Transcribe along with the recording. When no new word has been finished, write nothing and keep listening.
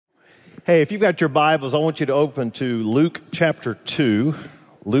Hey, if you've got your Bibles, I want you to open to Luke chapter 2.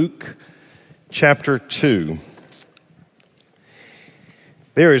 Luke chapter 2.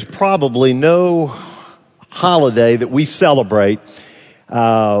 There is probably no holiday that we celebrate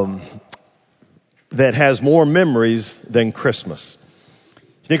that has more memories than Christmas.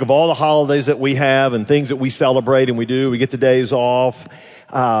 You think of all the holidays that we have and things that we celebrate and we do, we get the days off.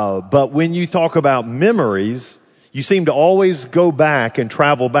 But when you talk about memories, you seem to always go back and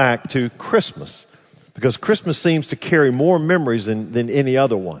travel back to Christmas because Christmas seems to carry more memories than any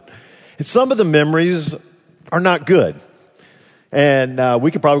other one. And some of the memories are not good. And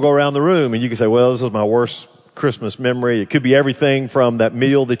we could probably go around the room and you could say, well, this is my worst Christmas memory. It could be everything from that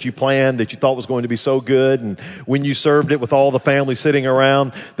meal that you planned that you thought was going to be so good. And when you served it with all the family sitting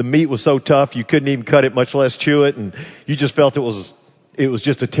around, the meat was so tough you couldn't even cut it, much less chew it. And you just felt it was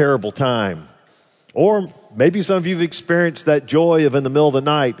just a terrible time. Or maybe some of you have experienced that joy of in the middle of the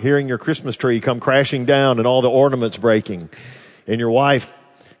night hearing your Christmas tree come crashing down and all the ornaments breaking and your wife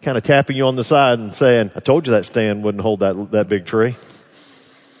kind of tapping you on the side and saying, I told you that stand wouldn't hold that big tree.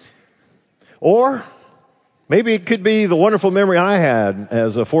 Or maybe it could be the wonderful memory I had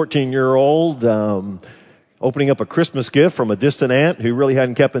as a 14-year-old opening up a Christmas gift from a distant aunt who really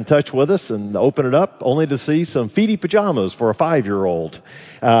hadn't kept in touch with us and open it up only to see some feety pajamas for a 5-year-old.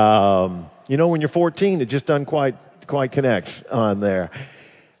 When you're 14, it just doesn't quite connect on there.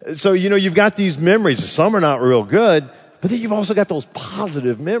 So, you've got these memories. Some are not real good, but then you've also got those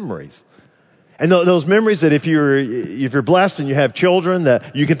positive memories. And those memories that if you're blessed and you have children,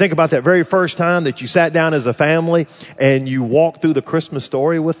 that you can think about that very first time that you sat down as a family and you walked through the Christmas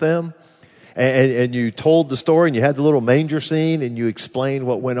story with them and you told the story and you had the little manger scene and you explained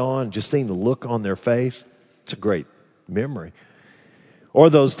what went on, just seeing the look on their face. It's a great memory. Or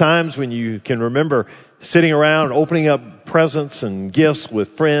those times when you can remember sitting around opening up presents and gifts with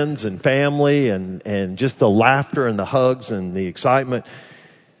friends and family and just the laughter and the hugs and the excitement.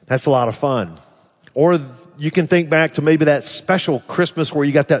 That's a lot of fun. Or you can think back to maybe that special Christmas where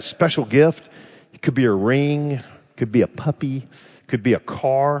you got that special gift. It could be a ring, it could be a puppy, it could be a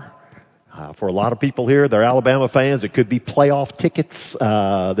car. For a lot of people here, they're Alabama fans. It could be playoff tickets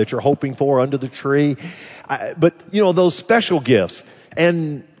that you're hoping for under the tree. But those special gifts.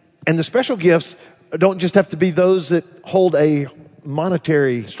 And the special gifts don't just have to be those that hold a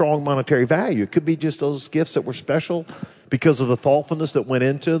strong monetary value. It could be just those gifts that were special because of the thoughtfulness that went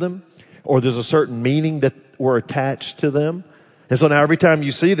into them, or there's a certain meaning that were attached to them. And so now every time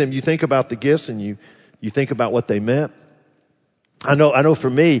you see them, you think about the gifts and you think about what they meant. I know for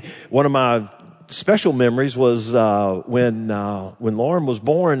me, one of my special memories was when Lauren was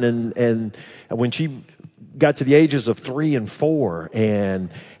born and when she got to the ages of 3 and 4 and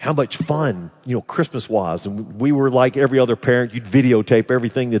how much fun, Christmas was. And we were like every other parent. You'd videotape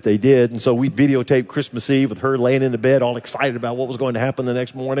everything that they did. And so we'd videotape Christmas Eve with her laying in the bed all excited about what was going to happen the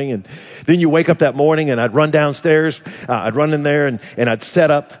next morning. And then you wake up that morning and I'd run downstairs. I'd run in there and I'd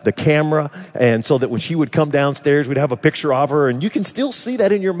set up the camera. And so that when she would come downstairs, we'd have a picture of her. And you can still see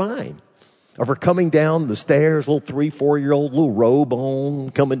that in your mind. Of her coming down the stairs, little 3-4-year-old, little robe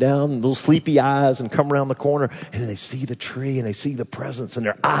on, coming down, little sleepy eyes, and come around the corner, and they see the tree and they see the presents, and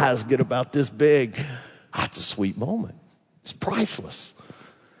their eyes get about this big. That's a sweet moment. It's priceless.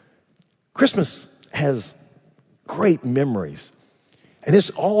 Christmas has great memories, and this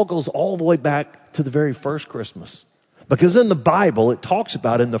all goes all the way back to the very first Christmas, because in the Bible it talks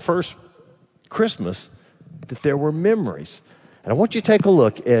about in the first Christmas that there were memories. And I want you to take a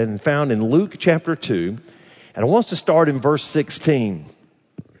look and found in Luke chapter 2. And I want us to start in verse 16.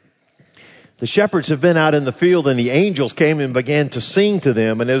 The shepherds have been out in the field and the angels came and began to sing to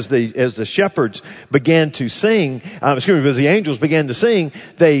them. And as the shepherds began to sing, as the angels began to sing,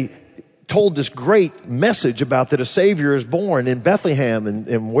 they told this great message about that a Savior is born in Bethlehem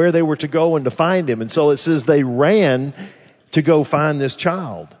and where they were to go and to find him. And so it says they ran to go find this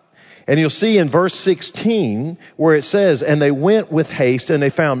child. And you'll see in verse 16 where it says, and they went with haste and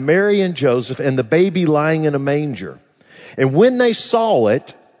they found Mary and Joseph and the baby lying in a manger. And when they saw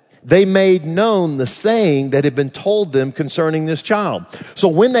it, they made known the saying that had been told them concerning this child. So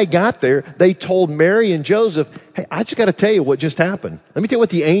when they got there, they told Mary and Joseph, hey, I just got to tell you what just happened. Let me tell you what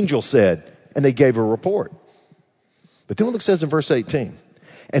the angel said. And they gave a report. But then look what it says in verse 18.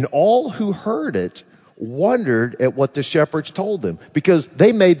 And all who heard it wondered at what the shepherds told them, because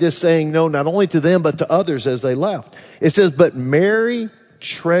they made this saying known not only to them but to others as they left. It says, but Mary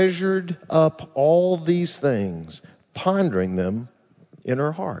treasured up all these things, pondering them in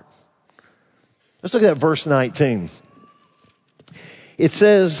her heart. Let's look at verse 19. It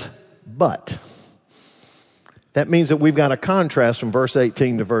says, but That means that we've got a contrast from verse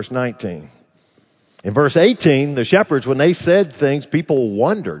 18 to verse 19. In verse 18, the shepherds, when they said things, people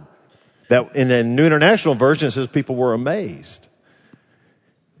wondered. That in the New International Version, it says people were amazed.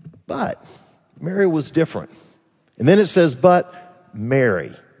 But Mary was different. And then it says, but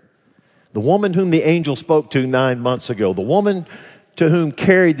Mary, the woman whom the angel spoke to 9 months ago, the woman to whom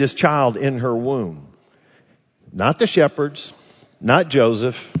carried this child in her womb. Not the shepherds, not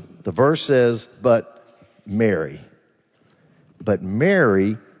Joseph. The verse says, but Mary. But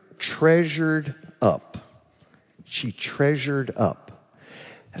Mary treasured up. She treasured up.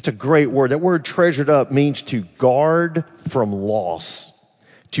 That's a great word. That word treasured up means to guard from loss,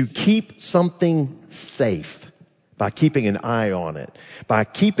 to keep something safe by keeping an eye on it, by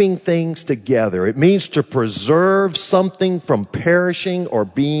keeping things together. It means to preserve something from perishing or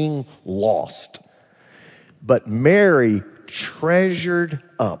being lost. But Mary treasured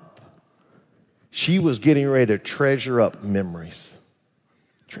up. She was getting ready to treasure up memories.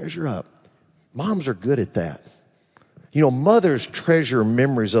 Treasure up. Moms are good at that. You know, mothers treasure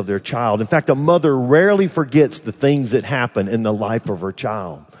memories of their child. In fact, a mother rarely forgets the things that happen in the life of her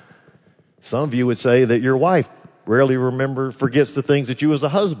child. Some of you would say that your wife rarely forgets the things that you as a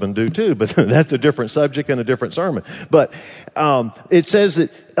husband do too, but that's a different subject and a different sermon. But it says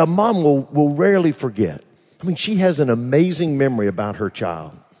that a mom will rarely forget. I mean, she has an amazing memory about her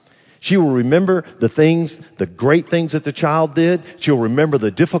child. She will remember the great things that the child did. She'll remember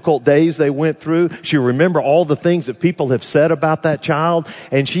the difficult days they went through. She'll remember all the things that people have said about that child.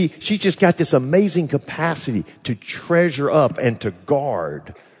 And she just got this amazing capacity to treasure up and to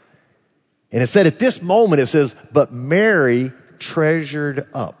guard. And it said at this moment, it says, but Mary treasured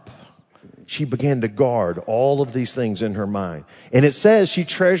up. She began to guard all of these things in her mind. And it says she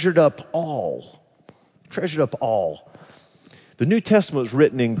treasured up all. Treasured up all. The New Testament was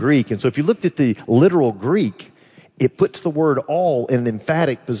written in Greek, and so if you looked at the literal Greek, it puts the word all in an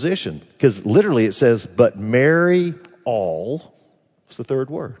emphatic position, because literally it says, but Mary all. What's the third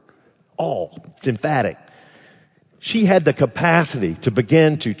word? All. It's emphatic. She had the capacity to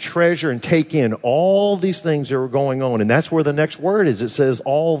begin to treasure and take in all these things that were going on, and that's where the next word is. It says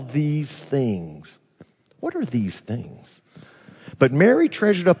all these things. What are these things? But Mary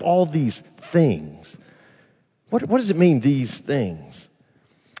treasured up all these things. What does it mean, these things?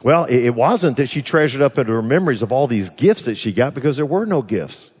 Well, it wasn't that she treasured up in her memories of all these gifts that she got, because there were no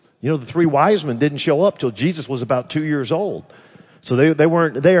gifts. You know, the 3 wise men didn't show up till Jesus was about 2 years old. So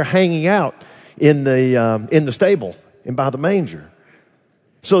they are hanging out in the stable and by the manger.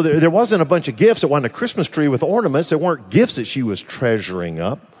 So there wasn't a bunch of gifts. It wasn't a Christmas tree with ornaments. There weren't gifts that she was treasuring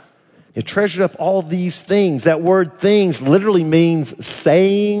up. It treasured up all these things. That word things literally means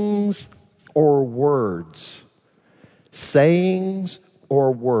sayings or words. Sayings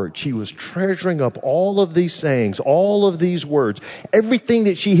or words. She was treasuring up all of these sayings, all of these words, everything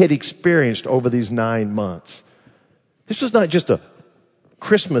that she had experienced over these 9 months. This was not just a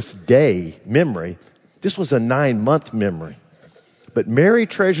Christmas Day memory. This was a 9-month memory. But Mary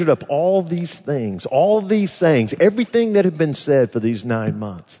treasured up all these things, all these sayings, everything that had been said for these 9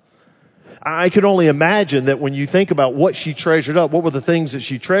 months. I could only imagine that when you think about what she treasured up, what were the things that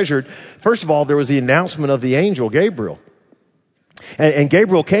she treasured? First of all, there was the announcement of the angel Gabriel. And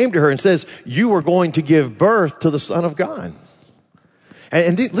Gabriel came to her and says, you are going to give birth to the Son of God.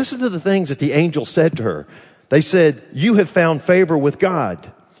 And listen to the things that the angel said to her. They said, you have found favor with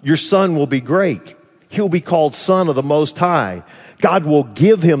God. Your son will be great. He'll be called Son of the Most High. God will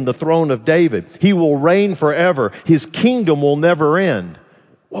give him the throne of David. He will reign forever. His kingdom will never end.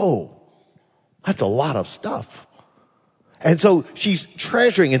 Whoa. That's a lot of stuff. And so she's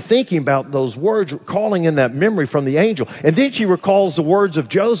treasuring and thinking about those words, calling in that memory from the angel. And then she recalls the words of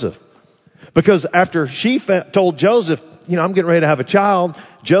Joseph. Because after she told Joseph, I'm getting ready to have a child,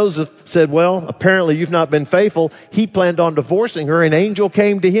 Joseph said, well, apparently you've not been faithful. He planned on divorcing her. An angel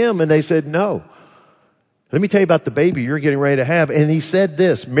came to him and they said, no. Let me tell you about the baby you're getting ready to have. And he said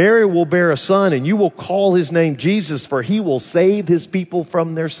this, Mary will bear a son and you will call his name Jesus, for he will save his people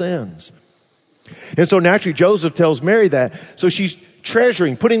from their sins. And so naturally Joseph tells Mary that. So she's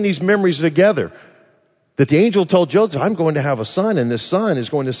treasuring, putting these memories together. That the angel told Joseph, I'm going to have a son and this son is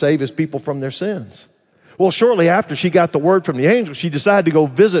going to save his people from their sins. Well, shortly after she got the word from the angel, she decided to go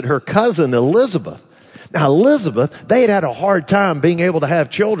visit her cousin Elizabeth. Now Elizabeth, they had a hard time being able to have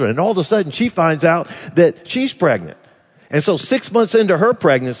children. And all of a sudden she finds out that she's pregnant. And so 6 months into her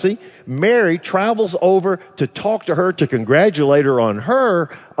pregnancy, Mary travels over to talk to her, to congratulate her on her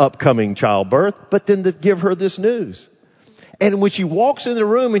upcoming childbirth, but then to give her this news. And when she walks in the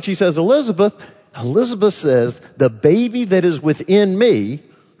room and she says, Elizabeth says, the baby that is within me,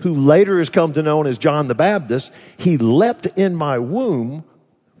 who later is come to known as John the Baptist, he leapt in my womb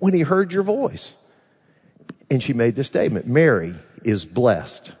when he heard your voice. And she made this statement, Mary is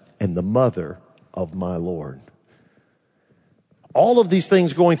blessed and the mother of my Lord. All of these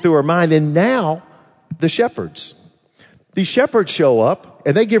things going through her mind. And now the shepherds. These shepherds show up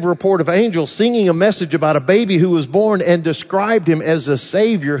and they give a report of angels singing a message about a baby who was born and described him as a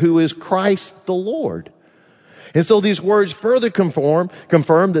Savior who is Christ the Lord. And so these words further confirm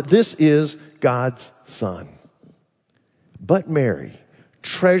that this is God's Son. But Mary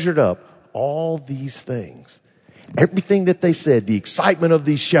treasured up all these things. Everything that they said, the excitement of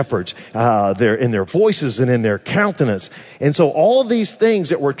these shepherds, in their voices and in their countenance. And so all these things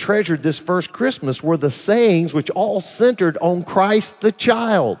that were treasured this first Christmas were the sayings which all centered on Christ the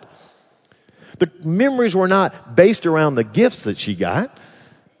child. The memories were not based around the gifts that she got.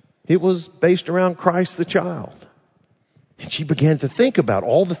 It was based around Christ the child. And she began to think about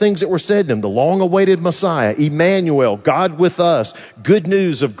all the things that were said to him, the long-awaited Messiah, Emmanuel, God with us, good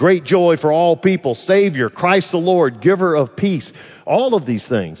news of great joy for all people, Savior, Christ the Lord, giver of peace, all of these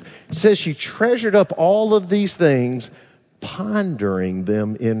things. It says she treasured up all of these things, pondering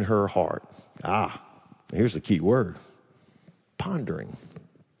them in her heart. Here's the key word, pondering.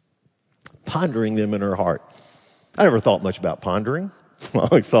 Pondering them in her heart. I never thought much about pondering. I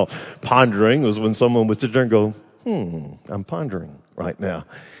always thought pondering was when someone would sit there and go, I'm pondering right now.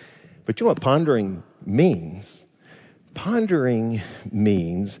 But you know what pondering means? Pondering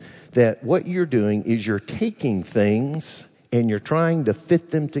means that what you're doing is you're taking things and you're trying to fit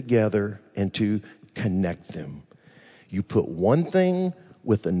them together and to connect them. You put one thing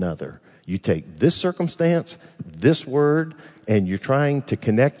with another. You take this circumstance, this word, and you're trying to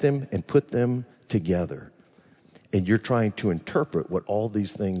connect them and put them together. And you're trying to interpret what all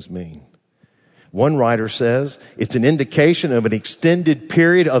these things mean. One writer says it's an indication of an extended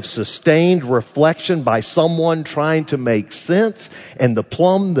period of sustained reflection by someone trying to make sense and to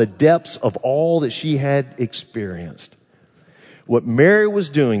plumb the depths of all that she had experienced. What Mary was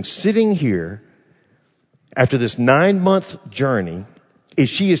doing, sitting here after this 9-month journey, is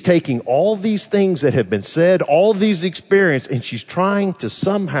she is taking all these things that have been said, all these experiences, and she's trying to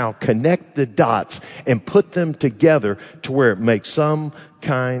somehow connect the dots and put them together to where it makes some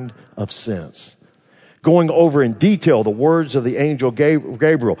kind of sense. Going over in detail the words of the angel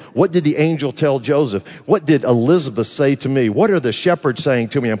Gabriel. What did the angel tell Joseph? What did Elizabeth say to me? What are the shepherds saying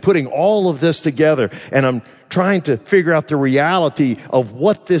to me? I'm putting all of this together and I'm trying to figure out the reality of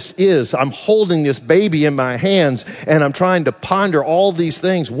what this is. I'm holding this baby in my hands and I'm trying to ponder all these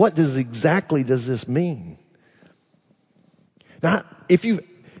things. What exactly does this mean? Now, if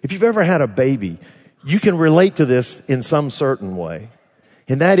you've ever had a baby, you can relate to this in some certain way.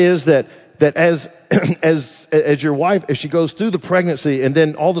 And that is that as your wife, as she goes through the pregnancy, and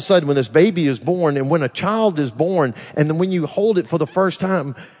then all of a sudden when this baby is born, and when a child is born, and then when you hold it for the first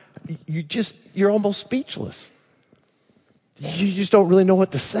time, you're almost speechless. You just don't really know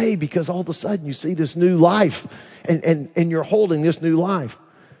what to say because all of a sudden you see this new life, and you're holding this new life.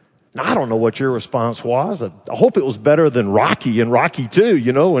 Now, I don't know what your response was. I hope it was better than Rocky and Rocky 2.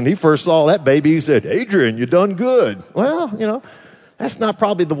 When he first saw that baby, he said, Adrian, you done good. Well, that's not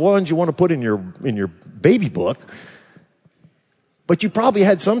probably the ones you want to put in your baby book. But you probably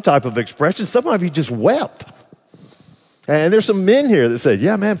had some type of expression. Some of you just wept. And there's some men here that said,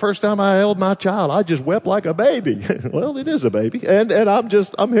 yeah, man, first time I held my child, I just wept like a baby. Well, it is a baby. And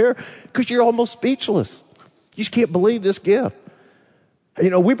I'm here because you're almost speechless. You just can't believe this gift.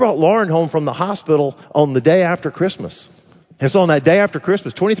 We brought Lauren home from the hospital on the day after Christmas. And so on that day after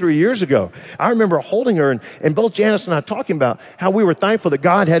Christmas, 23 years ago, I remember holding her and both Janice and I talking about how we were thankful that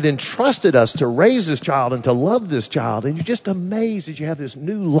God had entrusted us to raise this child and to love this child. And you're just amazed that you have this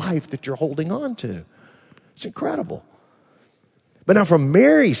new life that you're holding on to. It's incredible. But now from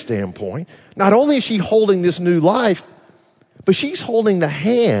Mary's standpoint, not only is she holding this new life, but she's holding the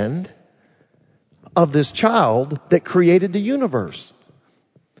hand of this child that created the universe.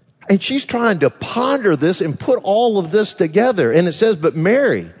 And she's trying to ponder this and put all of this together. And it says, but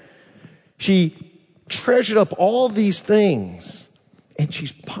Mary, she treasured up all these things and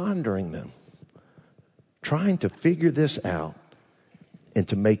she's pondering them, trying to figure this out and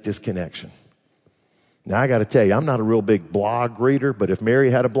to make this connection. Now, I got to tell you, I'm not a real big blog reader, but if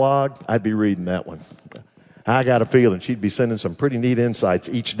Mary had a blog, I'd be reading that one. I got a feeling she'd be sending some pretty neat insights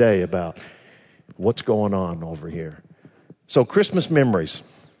each day about what's going on over here. So Christmas memories.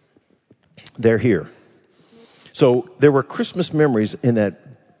 They're here. So there were Christmas memories in that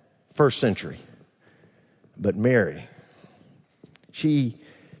first century. But Mary, she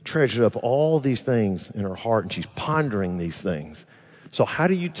treasured up all these things in her heart and she's pondering these things. So how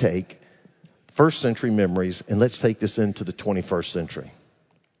do you take first century memories and let's take this into the 21st century?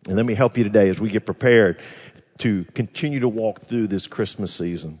 And let me help you today as we get prepared to continue to walk through this Christmas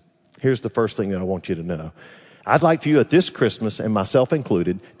season. Here's the first thing that I want you to know. I'd like for you at this Christmas, and myself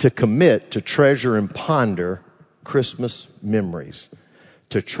included, to commit to treasure and ponder Christmas memories.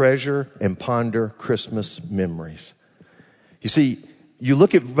 To treasure and ponder Christmas memories. You see, you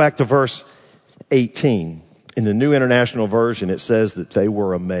look back to verse 18. In the New International Version, it says that they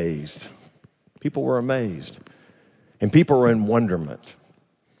were amazed. People were amazed. And people were in wonderment.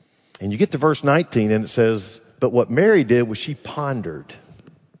 And you get to verse 19 and it says, but what Mary did was she pondered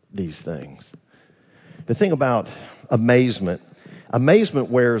these things. The thing about amazement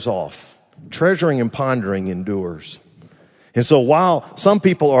wears off. Treasuring and pondering endures. And so while some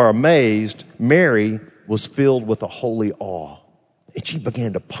people are amazed, Mary was filled with a holy awe. And she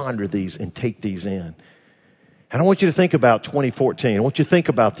began to ponder these and take these in. And I want you to think about 2014. I want you to think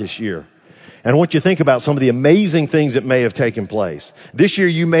about this year. And I want you to think about some of the amazing things that may have taken place. This year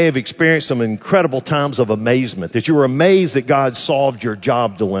you may have experienced some incredible times of amazement. That you were amazed that God solved your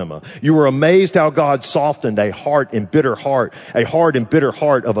job dilemma. You were amazed how God softened a heart and bitter heart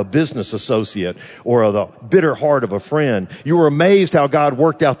of a business associate or the bitter heart of a friend. You were amazed how God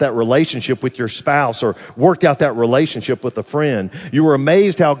worked out that relationship with your spouse or worked out that relationship with a friend. You were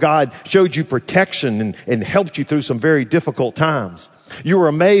amazed how God showed you protection and helped you through some very difficult times. You were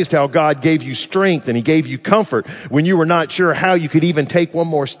amazed how God gave you strength and He gave you comfort when you were not sure how you could even take one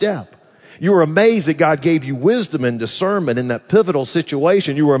more step. You were amazed that God gave you wisdom and discernment in that pivotal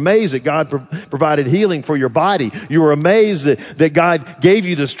situation. You were amazed that God provided healing for your body. You were amazed that God gave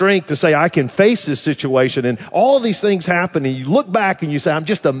you the strength to say, I can face this situation. And all these things happen and you look back and you say, I'm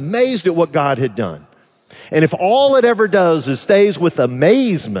just amazed at what God had done. And if all it ever does is stays with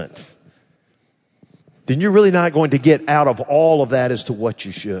amazement, then you're really not going to get out of all of that as to what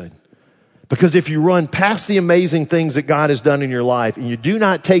you should. Because if you run past the amazing things that God has done in your life and you do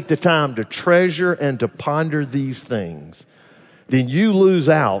not take the time to treasure and to ponder these things, then you lose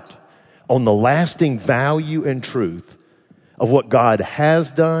out on the lasting value and truth of what God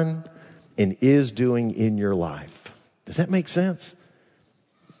has done and is doing in your life. Does that make sense?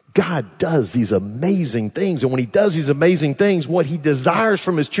 God does these amazing things. And when He does these amazing things, what He desires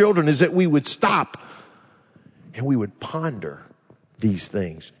from His children is that we would stop and we would ponder these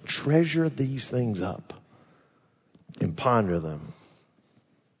things, treasure these things up and ponder them.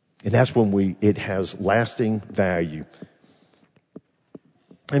 And that's when it has lasting value.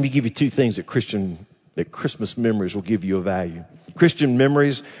 Let me give you two things that Christmas memories will give you a value. Christian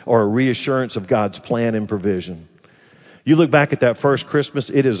memories are a reassurance of God's plan and provision. You look back at that first Christmas,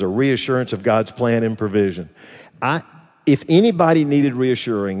 it is a reassurance of God's plan and provision. If anybody needed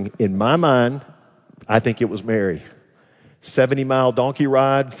reassuring, in my mind, I think it was Mary. 70-mile donkey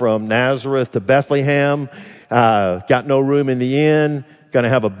ride from Nazareth to Bethlehem. Got no room in the inn. Going to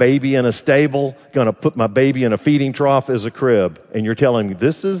have a baby in a stable. Going to put my baby in a feeding trough as a crib. And you're telling me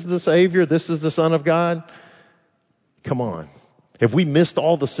this is the Savior? This is the Son of God? Come on. Have we missed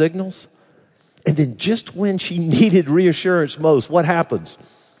all the signals? And then just when she needed reassurance most, what happens?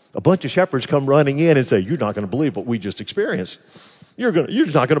 A bunch of shepherds come running in and say, you're not going to believe what we just experienced. You're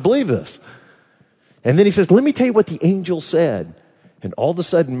just not going to believe this. And then He says, let me tell you what the angel said. And all of a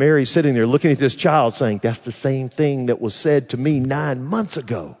sudden, Mary's sitting there looking at this child saying, that's the same thing that was said to me 9 months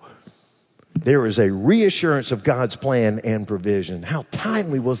ago. There is a reassurance of God's plan and provision. How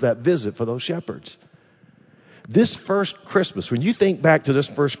timely was that visit for those shepherds? This first Christmas, when you think back to this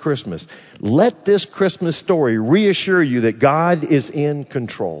first Christmas, let this Christmas story reassure you that God is in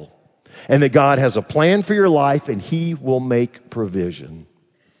control and that God has a plan for your life and He will make provision.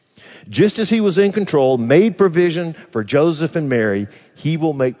 Just as He was in control, made provision for Joseph and Mary, He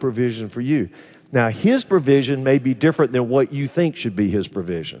will make provision for you. Now, His provision may be different than what you think should be His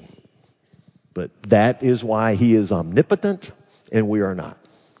provision. But that is why He is omnipotent and we are not.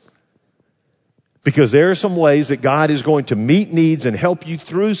 Because there are some ways that God is going to meet needs and help you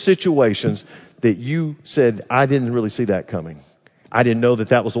through situations that you said, I didn't really see that coming. I didn't know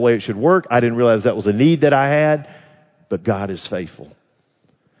that was the way it should work. I didn't realize that was a need that I had. But God is faithful.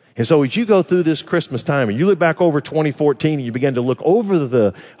 And so as you go through this Christmas time and you look back over 2014 and you begin to look over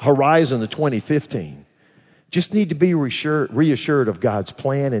the horizon of 2015, just need to be reassured of God's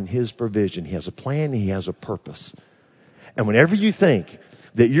plan and His provision. He has a plan and He has a purpose. And whenever you think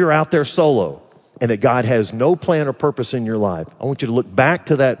that you're out there solo and that God has no plan or purpose in your life, I want you to look back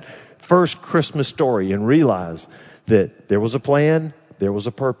to that first Christmas story and realize that there was a plan, there was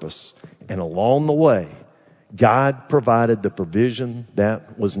a purpose. And along the way, God provided the provision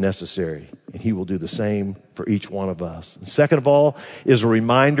that was necessary, and He will do the same for each one of us. And second of all is a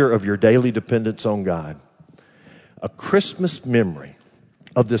reminder of your daily dependence on God. A Christmas memory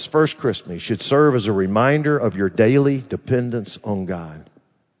of this first Christmas should serve as a reminder of your daily dependence on God.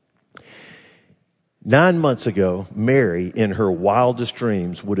 9 months ago, Mary, in her wildest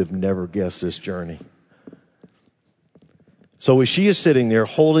dreams, would have never guessed this journey. So as she is sitting there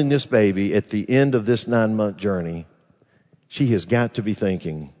holding this baby at the end of this 9-month journey, she has got to be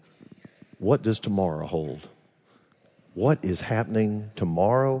thinking, what does tomorrow hold? What is happening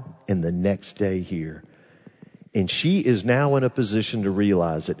tomorrow and the next day here? And she is now in a position to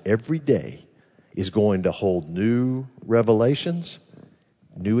realize that every day is going to hold new revelations,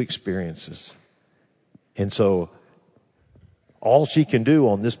 new experiences. And so all she can do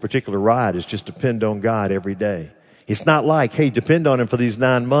on this particular ride is just depend on God every day. It's not like, hey, depend on Him for these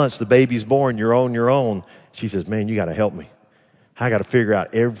 9 months. The baby's born. You're on your own. She says, man, you got to help me. I got to figure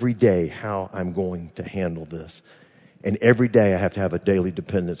out every day how I'm going to handle this. And every day I have to have a daily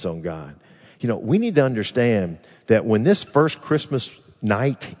dependence on God. You know, we need to understand that when this first Christmas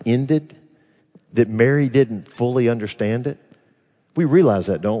night ended, that Mary didn't fully understand it. We realize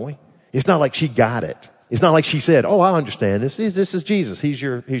that, don't we? It's not like she got it. It's not like she said, oh, I understand this. This is Jesus. He's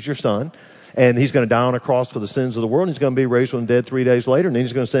your son. And He's going to die on a cross for the sins of the world. And He's going to be raised from the dead 3 days later. And then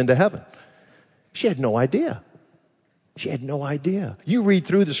He's going to send to heaven. She had no idea. She had no idea. You read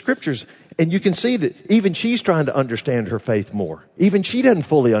through the scriptures and you can see that even she's trying to understand her faith more. Even she doesn't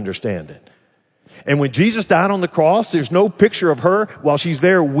fully understand it. And when Jesus died on the cross, there's no picture of her while she's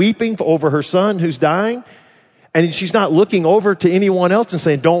there weeping over her son who's dying. And she's not looking over to anyone else and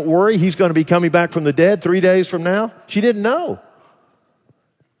saying, don't worry, He's going to be coming back from the dead 3 days from now. She didn't know.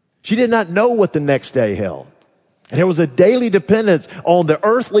 She did not know what the next day held. And there was a daily dependence on the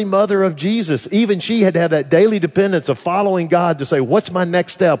earthly mother of Jesus. Even she had to have that daily dependence of following God to say, what's my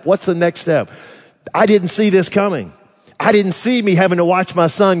next step? What's the next step? I didn't see this coming. I didn't see me having to watch my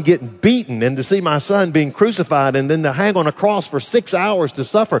son getting beaten and to see my son being crucified and then to hang on a cross for 6 hours to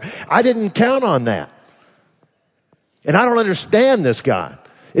suffer. I didn't count on that. And I don't understand this God.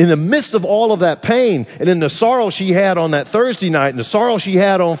 In the midst of all of that pain and in the sorrow she had on that Thursday night and the sorrow she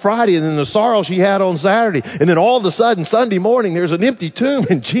had on Friday and then the sorrow she had on Saturday and then all of a sudden Sunday morning there's an empty tomb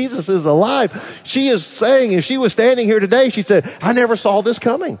and Jesus is alive. She is saying, if she was standing here today, she said, I never saw this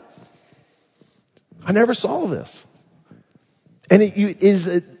coming. I never saw this. And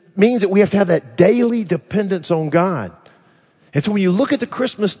it means that we have to have that daily dependence on God. And so when you look at the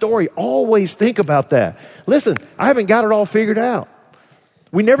Christmas story, always think about that. Listen, I haven't got it all figured out.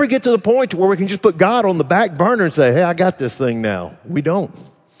 We never get to the point where we can just put God on the back burner and say, hey, I got this thing now. We don't.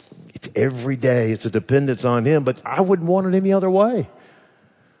 It's every day. It's a dependence on Him, but I wouldn't want it any other way.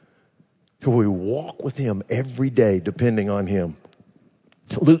 So we walk with Him every day, depending on Him.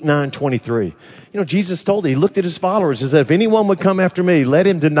 Luke 9:23. You know, Jesus told, He looked at His followers and said, if anyone would come after me, let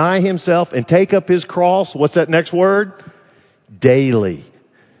him deny himself and take up his cross. What's that next word? Daily.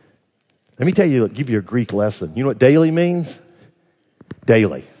 Let me tell you, give you a Greek lesson. You know what daily means?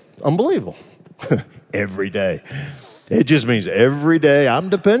 Daily. Unbelievable. Every day. It just means every day I'm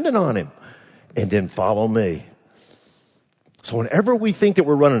dependent on Him. And then follow me. So whenever we think that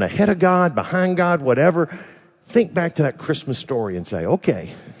we're running ahead of God, behind God, whatever, think back to that Christmas story and say,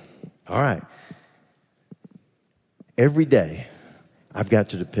 okay, all right. Every day I've got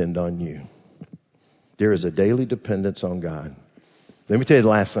to depend on You. There is a daily dependence on God. Let me tell you the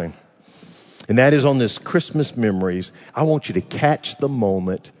last thing. And that is on this Christmas memories. I want you to catch the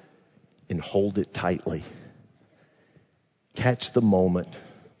moment and hold it tightly. Catch the moment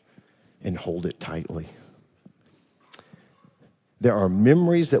and hold it tightly. There are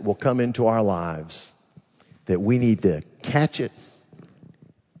memories that will come into our lives that we need to catch it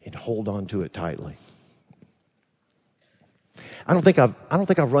and hold on to it tightly. I don't think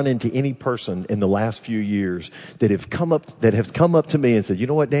I've run into any person in the last few years that have come up to me and said, you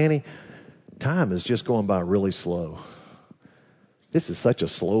know what, Danny? Time is just going by really slow. This is such a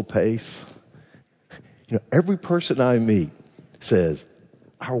slow pace. You know, every person I meet says,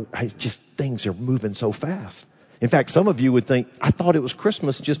 things are moving so fast. In fact, some of you would think, I thought it was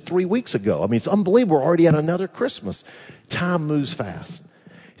Christmas just 3 weeks ago. I mean, it's unbelievable. We're already at another Christmas. Time moves fast.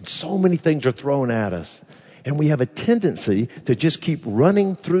 And so many things are thrown at us. And we have a tendency to just keep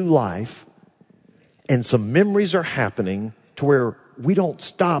running through life. And some memories are happening to where we don't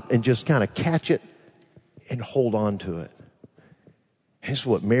stop and just kind of catch it and hold on to it. Here's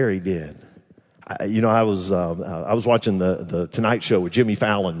what Mary did. I was watching the Tonight Show with Jimmy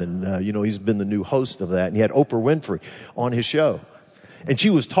Fallon, and he's been the new host of that, and he had Oprah Winfrey on his show. And she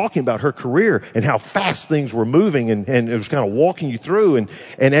was talking about her career and how fast things were moving, and it was kind of walking you through. And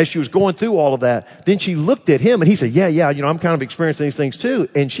as she was going through all of that, then she looked at him and he said, yeah, I'm kind of experiencing these things too.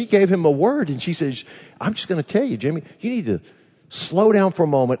 And she gave him a word and she says, I'm just going to tell you, Jimmy, you need to slow down for a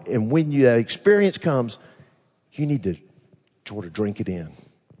moment. And when that experience comes, you need to sort of drink it in.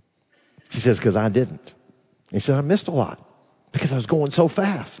 She says, because I didn't. And he said, I missed a lot because I was going so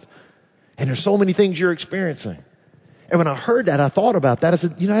fast. And there's so many things you're experiencing. And when I heard that, I thought about that. I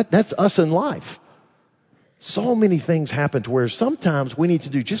said, that's us in life. So many things happen to where sometimes we need to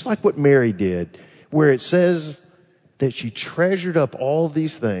do just like what Mary did, where it says that she treasured up all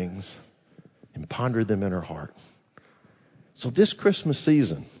these things and pondered them in her heart. So this Christmas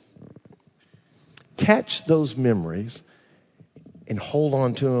season, catch those memories and hold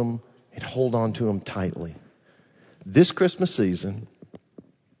on to them, and hold on to them tightly. This Christmas season,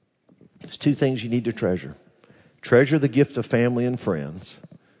 there's two things you need to treasure. Treasure the gift of family and friends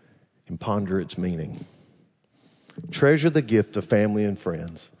and ponder its meaning. Treasure the gift of family and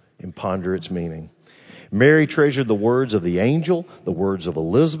friends and ponder its meaning. Mary treasured the words of the angel, the words of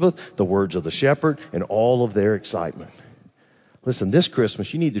Elizabeth, the words of the shepherd, and all of their excitement. Listen, this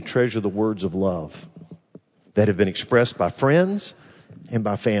Christmas, you need to treasure the words of love that have been expressed by friends and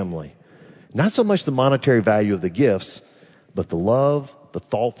by family. Not so much the monetary value of the gifts, but the love, the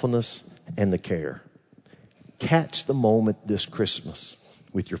thoughtfulness, and the care. Catch the moment this Christmas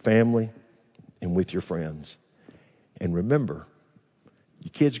with your family and with your friends. And remember,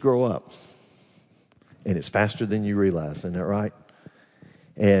 your kids grow up, and it's faster than you realize. Isn't that right?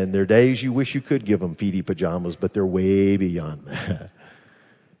 And there are days you wish you could give them feety pajamas, but they're way beyond that.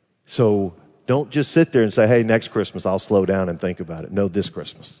 So don't just sit there and say, hey, next Christmas I'll slow down and think about it. No, this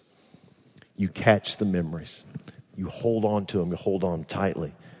Christmas. You catch the memories. You hold on to them. You hold on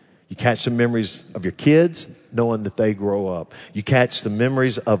tightly. You catch the memories of your kids, knowing that they grow up. You catch the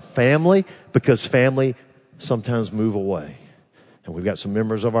memories of family, because family sometimes move away. And we've got some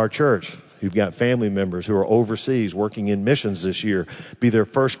members of our church who've got family members who are overseas working in missions this year. Be their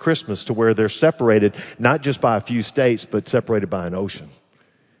first Christmas to where they're separated, not just by a few states, but separated by an ocean.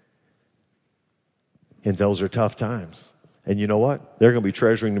 And those are tough times. And you know what? They're going to be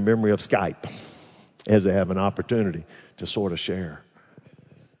treasuring the memory of Skype as they have an opportunity to sort of share.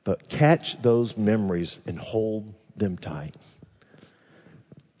 But catch those memories and hold them tight.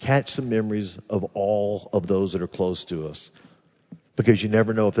 Catch the memories of all of those that are close to us, because you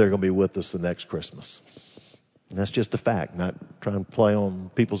never know if they're going to be with us the next Christmas. And that's just a fact, not trying to play on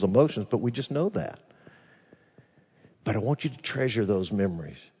people's emotions, but we just know that. But I want you to treasure those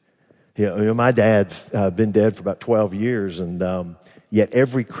memories. My dad's been dead for about 12 years, and yet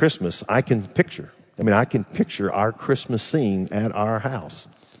every Christmas I can picture our Christmas scene at our house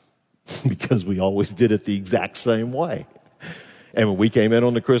because we always did it the exact same way. And when we came in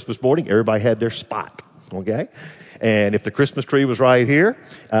on the Christmas morning, everybody had their spot, okay? And if the Christmas tree was right here,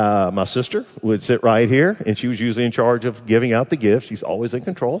 my sister would sit right here, and she was usually in charge of giving out the gifts. She's always in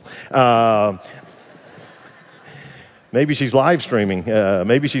control. Maybe she's live streaming.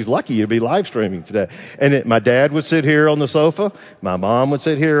 Maybe she's lucky to be live streaming today. And my dad would sit here on the sofa. My mom would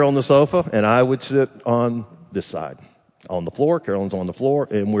sit here on the sofa. And I would sit on this side, on the floor. Carolyn's on the floor.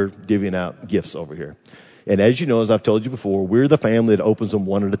 And we're giving out gifts over here. And as you know, as I've told you before, we're the family that opens them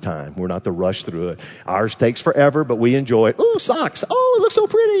one at a time. We're not to rush through it. Ours takes forever, but we enjoy it. Ooh, socks. Oh, it looks so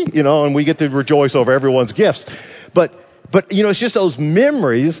pretty. And we get to rejoice over everyone's gifts. But it's just those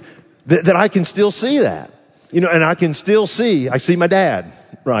memories that I can still see that. And I can still I see my dad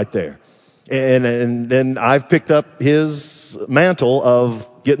right there. And then I've picked up his mantle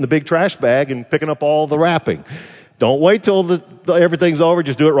of getting the big trash bag and picking up all the wrapping. Don't wait till everything's over.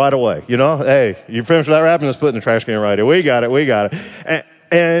 Just do it right away. Hey, you finished with that wrapping? Let's put it in the trash can right here. We got it.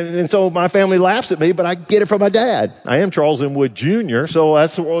 And so my family laughs at me, but I get it from my dad. I am Charles M. Wood Jr., so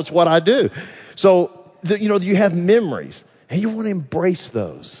that's what I do. So, you have memories, and you want to embrace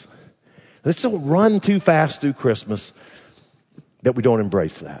those. Let's don't run too fast through Christmas that we don't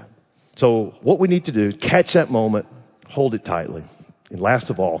embrace that. So what we need to do is catch that moment, hold it tightly. And last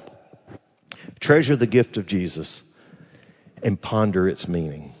of all, treasure the gift of Jesus and ponder its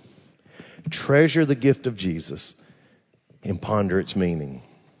meaning. Treasure the gift of Jesus and ponder its meaning.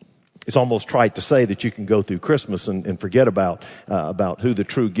 It's almost trite to say that you can go through Christmas and forget about who the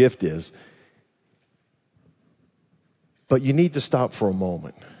true gift is. But you need to stop for a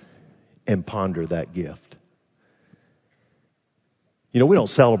moment and ponder that gift. We don't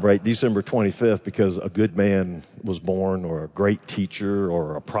celebrate December 25th because a good man was born or a great teacher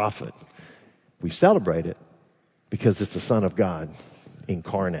or a prophet. We celebrate it because it's the Son of God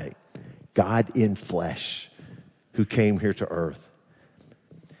incarnate, God in flesh, who came here to earth,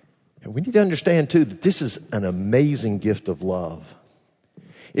 And we need to understand, too, that this is an amazing gift of love.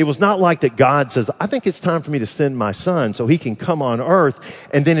 It was not like that God says, I think it's time for me to send my son so he can come on earth.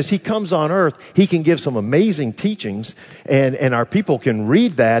 And then as he comes on earth, he can give some amazing teachings. And our people can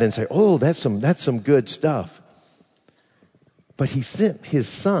read that and say, oh, that's some good stuff. But he sent his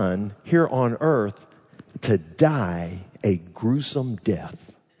son here on earth to die a gruesome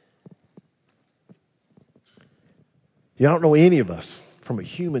death. You don't know any of us from a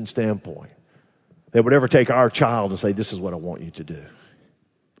human standpoint that would ever take our child and say, this is what I want you to do.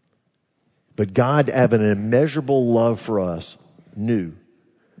 But God, having an immeasurable love for us, knew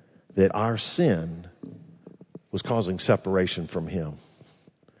that our sin was causing separation from him.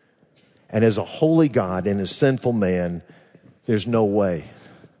 And as a holy God and a sinful man, there's no way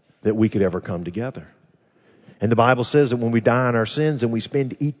that we could ever come together. And the Bible says that when we die in our sins, then we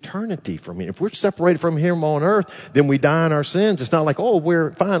spend eternity from him. If we're separated from him on earth, then we die in our sins. It's not like, oh,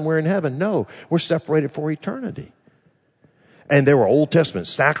 we're fine, we're in heaven. No, we're separated for eternity. And there were Old Testament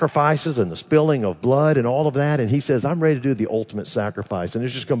sacrifices and the spilling of blood and all of that. And he says, I'm ready to do the ultimate sacrifice. And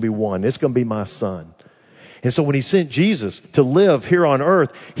there's just going to be one. It's going to be my son. And so when he sent Jesus to live here on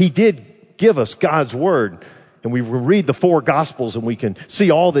earth, he did give us God's word. And we read the 4 Gospels and we can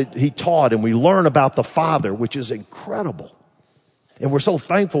see all that he taught, and we learn about the Father, which is incredible. And we're so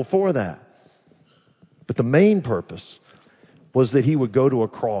thankful for that. But the main purpose was that he would go to a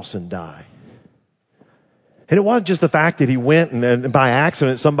cross and die. And it wasn't just the fact that he went and by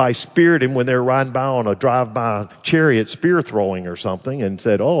accident somebody speared him when they were riding by on a drive-by chariot spear throwing or something and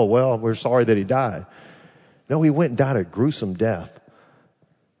said, oh, well, we're sorry that he died. No, he went and died a gruesome death.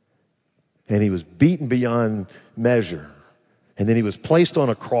 And he was beaten beyond measure. And then he was placed on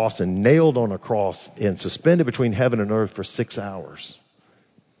a cross and nailed on a cross and suspended between heaven and earth for 6 hours.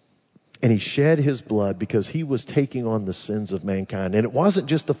 And he shed his blood because he was taking on the sins of mankind. And it wasn't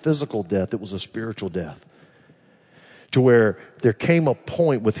just a physical death, it was a spiritual death. To where there came a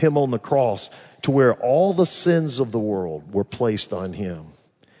point with him on the cross to where all the sins of the world were placed on him.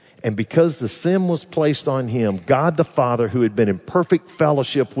 And because the sin was placed on him, God the Father, who had been in perfect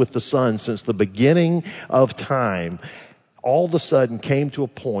fellowship with the Son since the beginning of time, all of a sudden came to a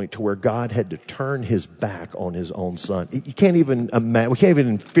point to where God had to turn his back on his own Son. You can't even imagine, we can't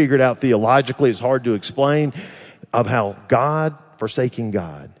even figure it out theologically. It's hard to explain of how God, forsaking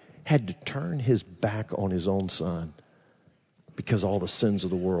God, had to turn his back on his own Son because all the sins of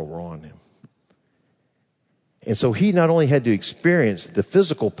the world were on him. And so he not only had to experience the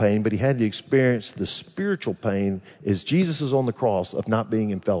physical pain, but he had to experience the spiritual pain as Jesus is on the cross of not being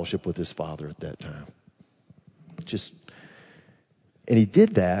in fellowship with his Father at that time. And he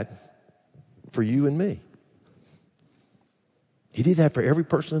did that for you and me. He did that for every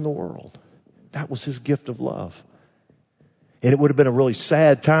person in the world. That was his gift of love. And it would have been a really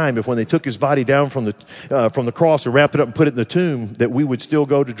sad time if when they took his body down from the cross and wrapped it up and put it in the tomb, that we would still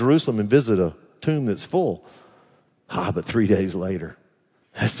go to Jerusalem and visit a tomb that's full. But 3 days later,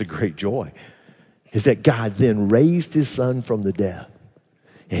 that's the great joy, is that God then raised his Son from the dead.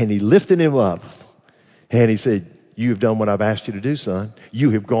 And he lifted him up. And he said, you have done what I've asked you to do, son.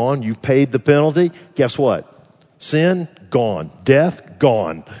 You have gone. You've paid the penalty. Guess what? Sin, gone. Death,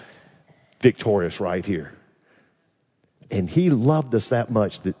 gone. Victorious right here. And he loved us that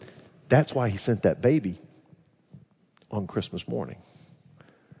much that's why he sent that baby on Christmas morning.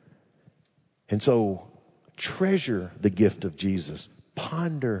 And so treasure the gift of Jesus.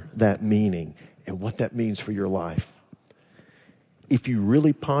 Ponder that meaning and what that means for your life. If you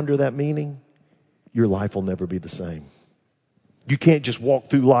really ponder that meaning, your life will never be the same. You can't just walk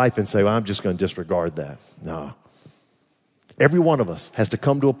through life and say, well, I'm just going to disregard that. No. Every one of us has to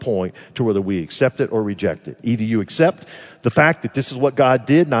come to a point to whether we accept it or reject it. Either you accept the fact that this is what God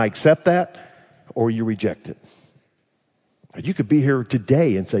did and I accept that, or you reject it. You could be here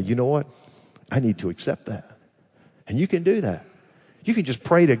today and say, you know what? I need to accept that. And you can do that. You can just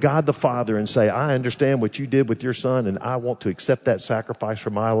pray to God the Father and say, I understand what you did with your Son, and I want to accept that sacrifice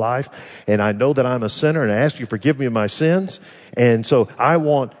for my life. And I know that I'm a sinner, and I ask you to forgive me of my sins. And so I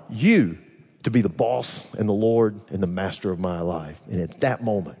want you to be the boss and the Lord and the master of my life. And at that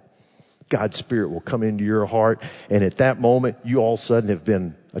moment, God's Spirit will come into your heart. And at that moment, you all of a sudden have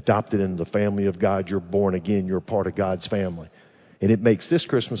been adopted into the family of God. You're born again. You're part of God's family. And it makes this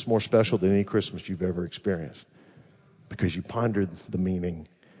Christmas more special than any Christmas you've ever experienced, because you pondered the meaning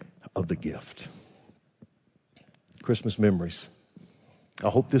of the gift. Christmas memories. I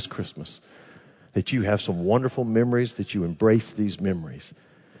hope this Christmas that you have some wonderful memories, that you embrace these memories.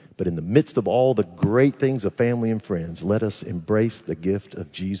 But in the midst of all the great things of family and friends, let us embrace the gift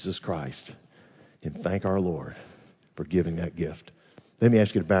of Jesus Christ and thank our Lord for giving that gift. Let me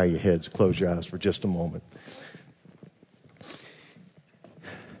ask you to bow your heads, close your eyes for just a moment.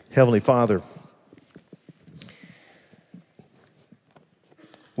 Heavenly Father,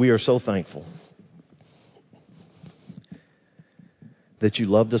 we are so thankful that you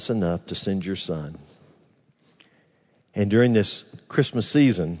loved us enough to send your Son. And during this Christmas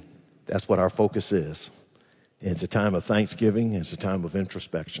season, that's what our focus is. It's a time of thanksgiving. It's a time of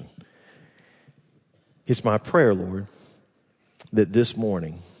introspection. It's my prayer, Lord, that this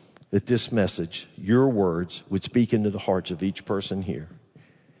morning, that this message, your words, would speak into the hearts of each person here.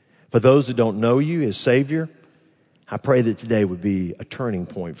 For those that don't know you as Savior, I pray that today would be a turning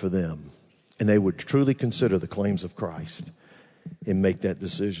point for them, and they would truly consider the claims of Christ and make that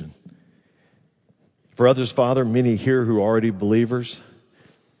decision. For others, Father, many here who are already believers,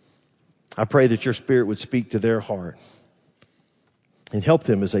 I pray that your Spirit would speak to their heart and help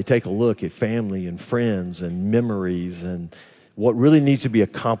them as they take a look at family and friends and memories and what really needs to be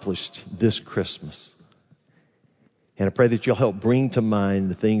accomplished this Christmas. And I pray that you'll help bring to mind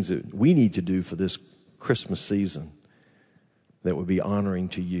the things that we need to do for this Christmas season that would be honoring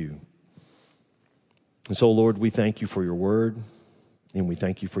to you. And so, Lord, we thank you for your word, and we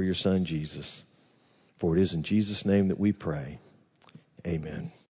thank you for your Son, Jesus. For it is in Jesus' name that we pray. Amen.